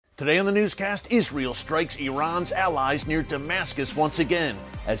Today on the newscast, Israel strikes Iran's allies near Damascus once again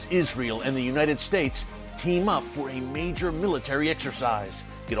as Israel and the United States team up for a major military exercise.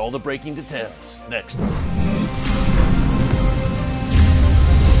 Get all the breaking details next.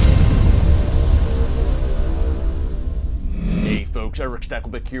 Hey folks, Eric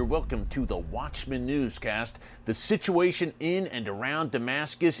Stakelbeck here. Welcome to the Watchman Newscast. The situation in and around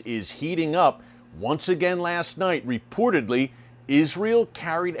Damascus is heating up. Once again last night, reportedly, Israel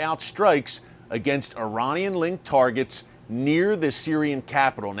carried out strikes against Iranian-linked targets near the Syrian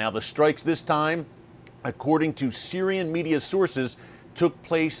capital. Now, the strikes this time, according to Syrian media sources, took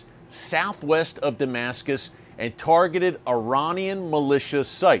place southwest of Damascus and targeted Iranian militia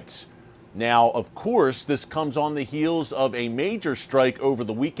sites. Now, of course, this comes on the heels of a major strike over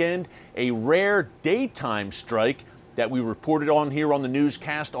the weekend, a rare daytime strike that we reported on here on the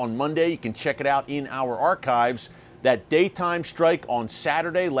newscast on Monday. You can check it out in our archives. That daytime strike on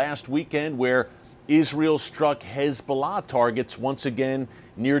Saturday last weekend where Israel struck Hezbollah targets once again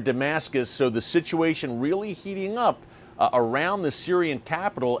near Damascus. So the situation really heating up around the Syrian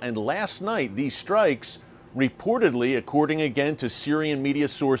capital. And last night, these strikes reportedly, according again to Syrian media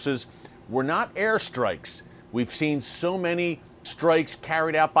sources, were not airstrikes. We've seen so many strikes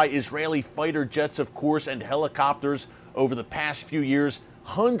carried out by Israeli fighter jets, of course, and helicopters over the past few years,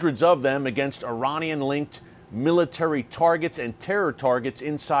 hundreds of them against Iranian-linked military targets and terror targets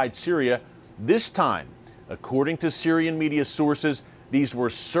inside Syria. This time, according to Syrian media sources, these were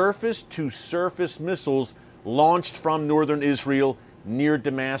surface-to-surface missiles launched from northern Israel near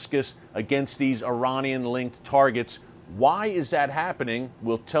Damascus against these Iranian-linked targets. Why is that happening?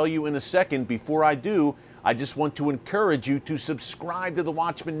 We'll tell you in a second. Before I do, I just want to encourage you to subscribe to the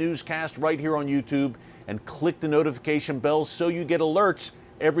Watchman Newscast right here on YouTube and click the notification bell so you get alerts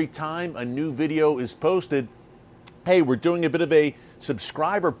every time a new video is posted. Hey, we're doing a bit of a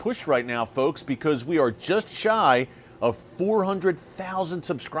subscriber push right now, folks, because we are just shy of 400,000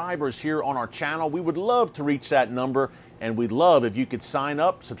 subscribers here on our channel. We would love to reach that number, and we'd love if you could sign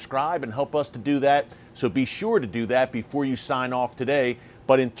up, subscribe, and help us to do that. So be sure to do that before you sign off today.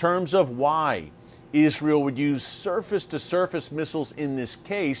 But in terms of why Israel would use surface-to-surface missiles in this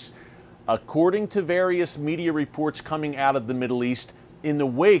case, according to various media reports coming out of the Middle East, in the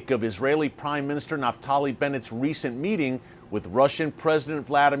wake of Israeli Prime Minister Naftali Bennett's recent meeting with Russian President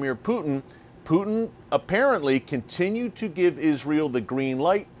Vladimir Putin, Putin apparently continued to give Israel the green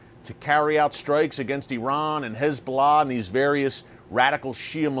light to carry out strikes against Iran and Hezbollah and these various radical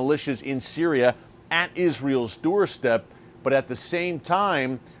Shia militias in Syria at Israel's doorstep. But at the same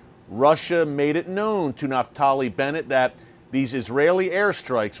time, Russia made it known to Naftali Bennett that these Israeli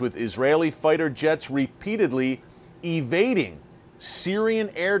airstrikes with Israeli fighter jets repeatedly evading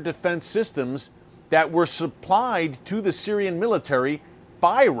Syrian air defense systems that were supplied to the Syrian military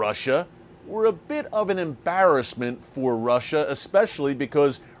by Russia were a bit of an embarrassment for Russia, especially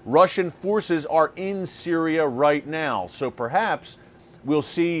because Russian forces are in Syria right now. So perhaps we'll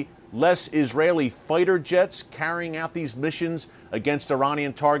see less Israeli fighter jets carrying out these missions against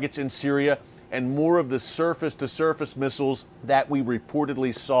Iranian targets in Syria and more of the surface-to-surface missiles that we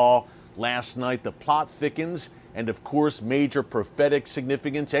reportedly saw last night. The plot thickens, and of course, major prophetic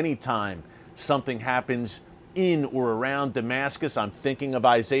significance anytime something happens in or around Damascus. I'm thinking of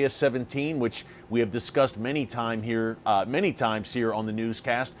Isaiah 17, which we have discussed many times here on the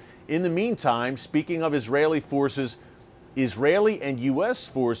newscast. In the meantime, speaking of Israeli forces, Israeli and U.S.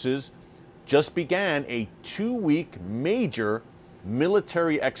 forces just began a 2-week major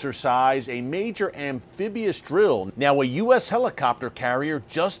military exercise, a major amphibious drill. Now, a U.S. helicopter carrier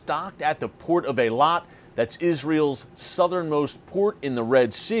just docked at the port of Eilat. That's Israel's southernmost port in the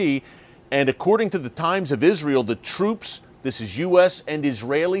Red Sea. And according to the Times of Israel, the troops, this is U.S. and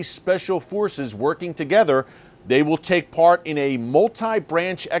Israeli special forces working together, they will take part in a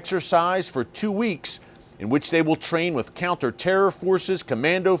multi-branch exercise for 2 weeks in which they will train with counter-terror forces,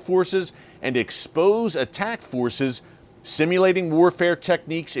 commando forces, and expose attack forces, simulating warfare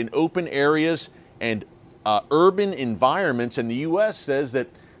techniques in open areas and urban environments. And the U.S. says that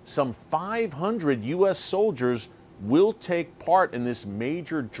some 500 U.S. soldiers will take part in this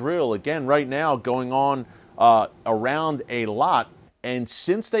major drill, again, right now going on around Eilat. And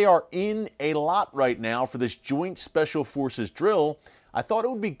since they are in Eilat right now for this Joint Special Forces drill, I thought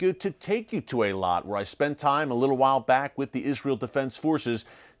it would be good to take you to Eilat, where I spent time a little while back with the Israel Defense Forces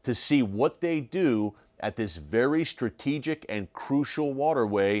to see what they do at this very strategic and crucial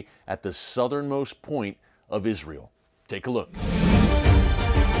waterway at the southernmost point of Israel. Take a look.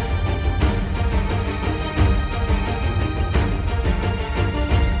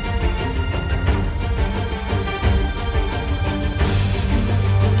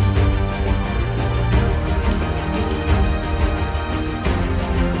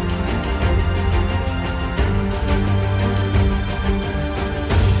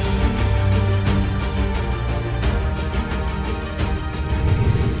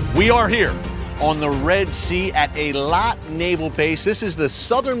 We are here on the Red Sea at Eilat Naval Base. This is the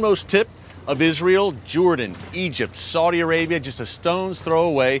southernmost tip of Israel, Jordan, Egypt, Saudi Arabia, just a stone's throw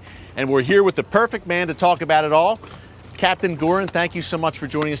away. And we're here with the perfect man to talk about it all. Captain Gorin, thank you so much for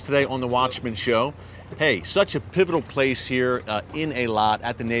joining us today on the Watchman Show. Hey, such a pivotal place here in Eilat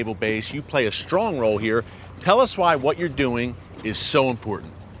at the Naval Base. You play a strong role here. Tell us why what you're doing is so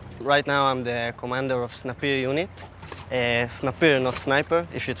important. Right now I'm the commander of Snapir unit. Snapir, not sniper.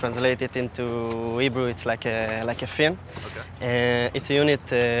 If you translate it into Hebrew, it's like a fin. Okay. It's a unit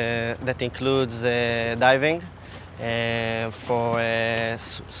that includes diving for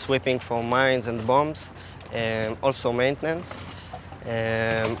sweeping for mines and bombs, also maintenance.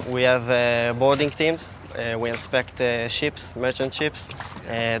 We have boarding teams. We inspect ships, merchant ships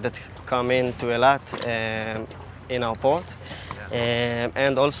that come into Eilat in our port.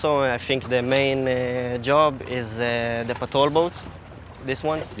 And also, I think the main job is the patrol boats, these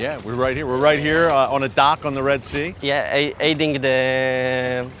ones. Yeah, we're right here. We're right here on a dock on the Red Sea. Yeah, aiding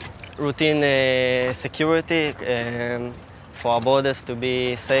the routine security for our borders to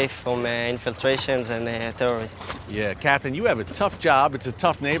be safe from infiltrations and terrorists. Yeah, Captain, you have a tough job. It's a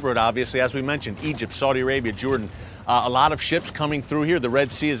tough neighborhood, obviously. As we mentioned, Egypt, Saudi Arabia, Jordan. A lot of ships coming through here. The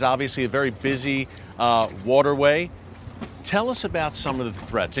Red Sea is obviously a very busy waterway. Tell us about some of the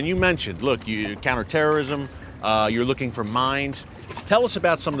threats. And you mentioned, look, you counterterrorism, you're looking for mines. Tell us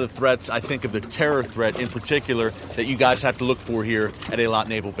about some of the threats, I think of the terror threat in particular, that you guys have to look for here at Eilat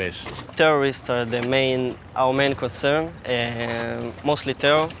Naval Base. Terrorists are our main concern, mostly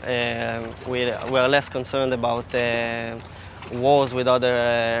terror. We are less concerned about wars with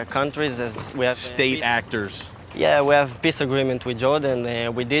other countries, as we have state actors. Yeah, we have peace agreement with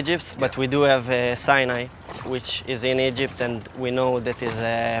Jordan, with Egypt, but we do have Sinai, which is in Egypt, and we know that is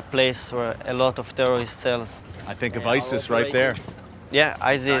a place where a lot of terrorist cells. I think of ISIS right there. Yeah,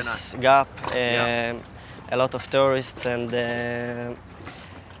 ISIS, GAP, a lot of terrorists, and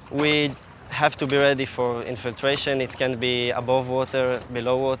we have to be ready for infiltration. It can be above water,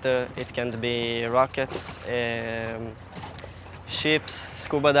 below water, it can be rockets, ships,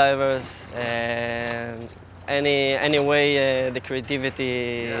 scuba divers, any way the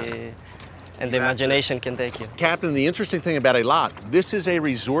creativity and the imagination can take you. Captain, the interesting thing about Eilat, this is a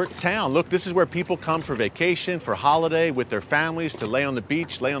resort town. Look, this is where people come for vacation, for holiday, with their families, to lay on the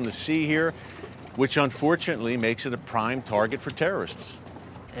beach, lay on the sea here, which unfortunately makes it a prime target for terrorists.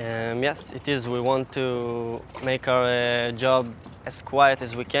 Yes, it is. We want to make our job as quiet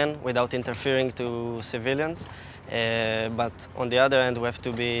as we can without interfering to civilians. But on the other hand, we have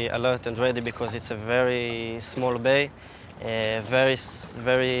to be alert and ready because it's a very small bay,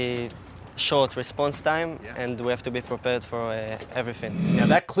 very short response time, and we have to be prepared for everything. Now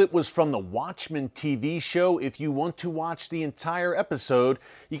that clip was from the Watchman TV show. If you want to watch the entire episode,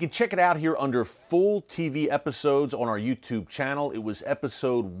 you can check it out here under full TV episodes on our YouTube channel. It was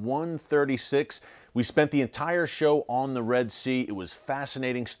episode 136. We spent the entire show on the Red Sea. It was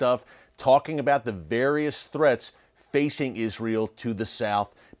fascinating stuff, talking about the various threats facing Israel to the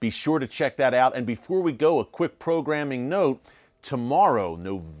south. Be sure to check that out. And before we go, a quick programming note. Tomorrow,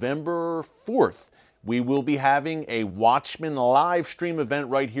 November 4th, we will be having a Watchman live stream event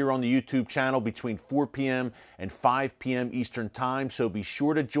right here on the YouTube channel between 4 p.m. and 5 p.m. Eastern Time. So be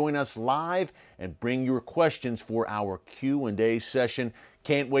sure to join us live and bring your questions for our Q&A session.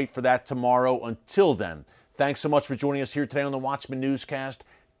 Can't wait for that tomorrow. Until then, thanks so much for joining us here today on the Watchman Newscast.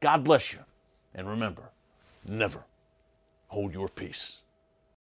 God bless you. And remember, never hold your peace.